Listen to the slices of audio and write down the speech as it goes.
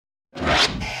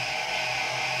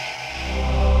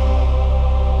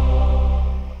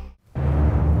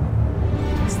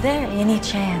there any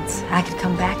chance I could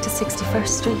come back to 61st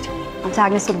Street?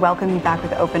 Antagonist would welcome me back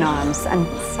with open arms, and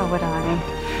so would I.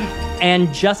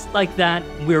 And just like that,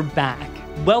 we're back.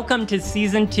 Welcome to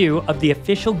Season 2 of the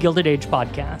official Gilded Age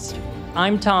podcast.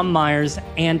 I'm Tom Myers,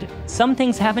 and some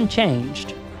things haven't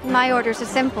changed. My orders are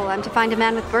simple. I'm to find a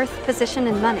man with birth, position,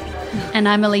 and money. And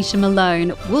I'm Alicia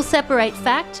Malone. We'll separate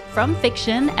fact from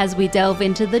fiction as we delve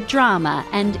into the drama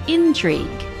and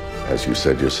intrigue. As you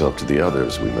said yourself to the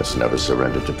others, we must never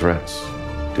surrender to threats.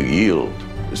 To yield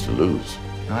is to lose.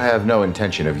 I have no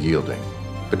intention of yielding,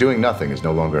 but doing nothing is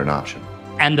no longer an option.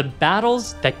 And the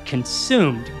battles that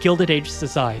consumed Gilded Age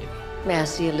society. May I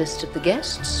see a list of the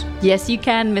guests? Yes, you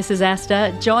can, Mrs.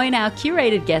 Astor. Join our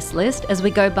curated guest list as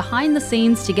we go behind the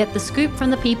scenes to get the scoop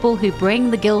from the people who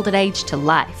bring the Gilded Age to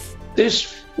life.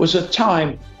 This was a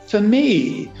time, for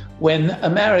me, when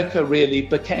America really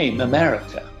became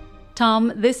America.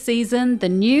 Tom, this season, the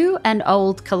new and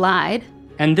old collide.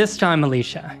 And this time,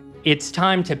 Alicia, it's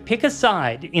time to pick a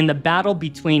side in the battle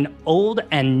between old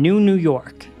and new New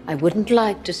York. I wouldn't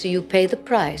like to see you pay the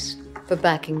price for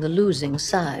backing the losing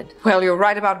side. Well, you're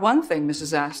right about one thing,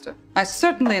 Mrs. Astor. I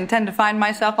certainly intend to find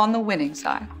myself on the winning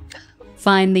side.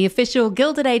 Find the official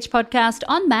Gilded Age podcast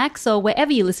on Max or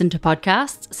wherever you listen to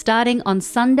podcasts starting on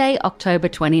Sunday, October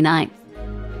 29th.